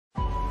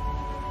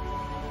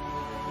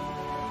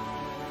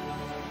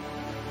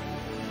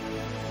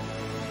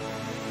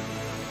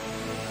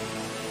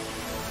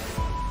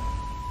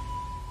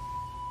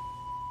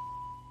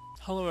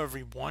Hello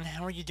everyone,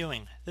 how are you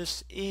doing?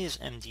 This is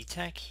MD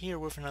Tech here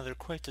with another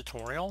quick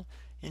tutorial.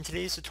 In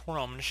today's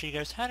tutorial I'm going to show you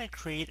guys how to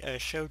create a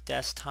show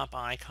desktop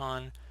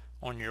icon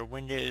on your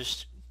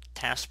Windows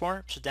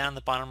taskbar. So down in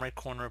the bottom right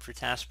corner of your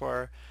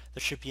taskbar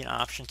there should be an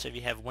option, so if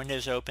you have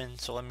Windows open,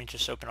 so let me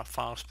just open up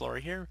File Explorer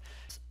here.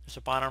 There's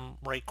a bottom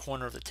right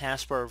corner of the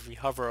taskbar. If you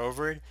hover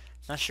over it,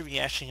 not sure if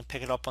you actually can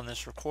pick it up on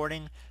this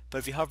recording, but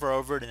if you hover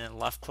over it and then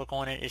left click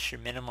on it, it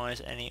should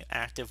minimize any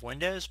active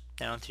windows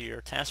down to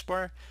your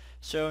taskbar.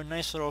 So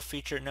nice little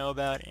feature to know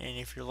about, and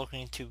if you're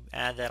looking to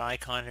add that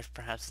icon, if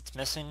perhaps it's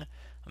missing,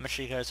 I'm going to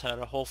show you guys how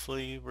to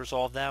hopefully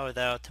resolve that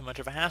without too much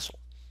of a hassle.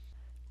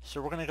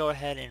 So we're going to go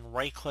ahead and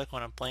right click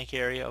on a blank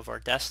area of our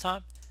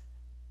desktop,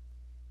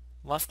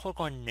 left click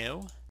on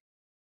New,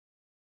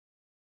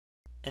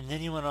 and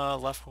then you want to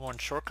left click on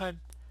Shortcut.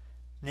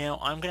 Now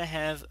I'm going to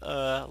have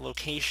a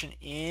location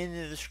in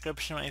the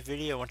description of my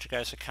video. I want you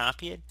guys to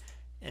copy it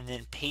and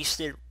then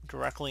paste it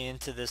directly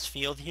into this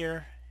field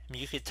here. I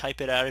mean, you could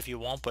type it out if you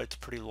want, but it's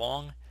pretty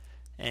long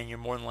and you're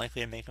more than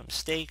likely to make a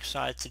mistake, so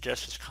I'd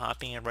suggest just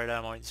copying it right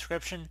out of my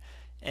description,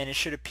 and it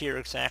should appear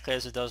exactly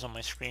as it does on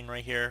my screen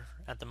right here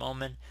at the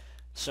moment.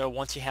 So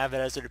once you have it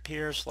as it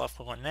appears, left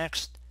click on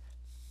Next.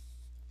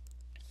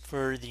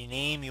 For the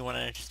name, you want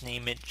to just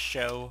name it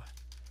Show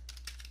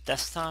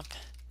Desktop,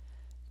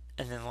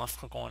 and then left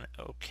click on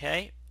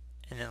OK,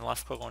 and then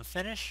left click on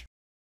Finish.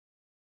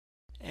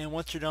 And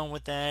once you're done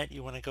with that,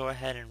 you want to go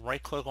ahead and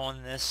right click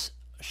on this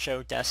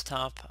Show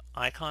Desktop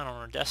icon on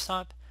our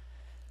desktop,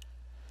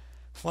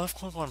 left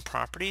click on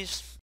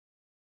Properties,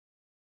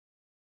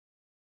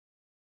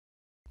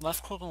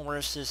 left click on where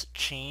it says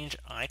Change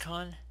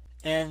Icon,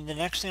 and the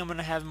next thing I'm going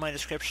to have in my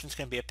description is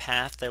going to be a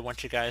path that I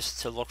want you guys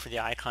to look for the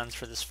icons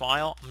for this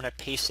file. I'm going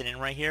to paste it in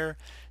right here.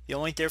 The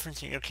only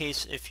difference in your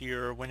case, if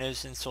your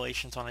Windows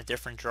installation is on a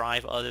different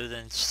drive other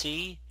than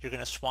C, you're going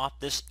to swap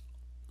this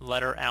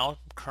letter out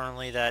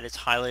currently that it's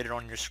highlighted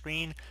on your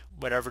screen,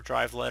 whatever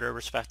drive letter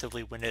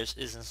respectively Windows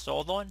is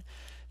installed on.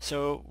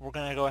 So we're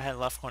going to go ahead and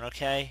left click on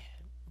OK.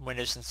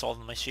 Windows installed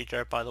on my C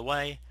drive, by the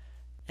way,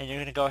 and you're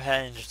going to go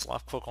ahead and just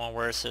left click on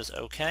where it says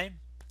OK.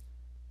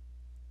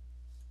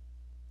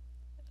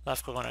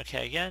 Left click on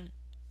OK again.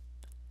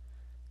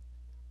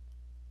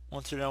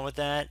 Once you're done with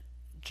that,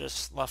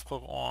 just left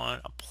click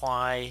on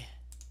Apply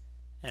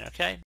and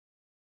OK.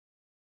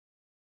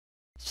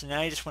 So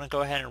now you just want to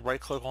go ahead and right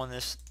click on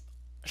this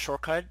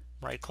shortcut,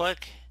 right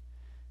click,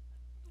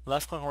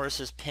 left click where it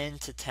says Pin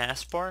to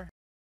Taskbar,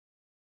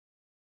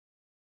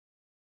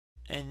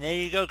 and there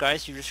you go,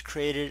 guys. You just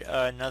created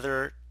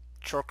another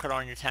shortcut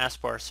on your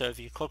taskbar. So if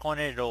you click on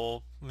it,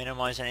 it'll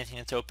minimize anything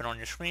that's open on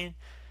your screen.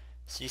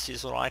 So you see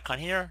this little icon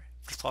here,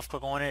 just left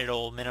click on it,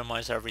 it'll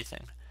minimize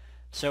everything.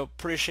 So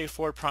pretty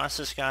straightforward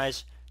process,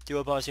 guys. Do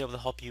hope I was able to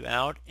help you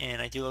out,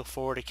 and I do look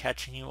forward to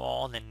catching you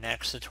all in the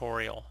next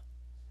tutorial.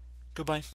 Goodbye.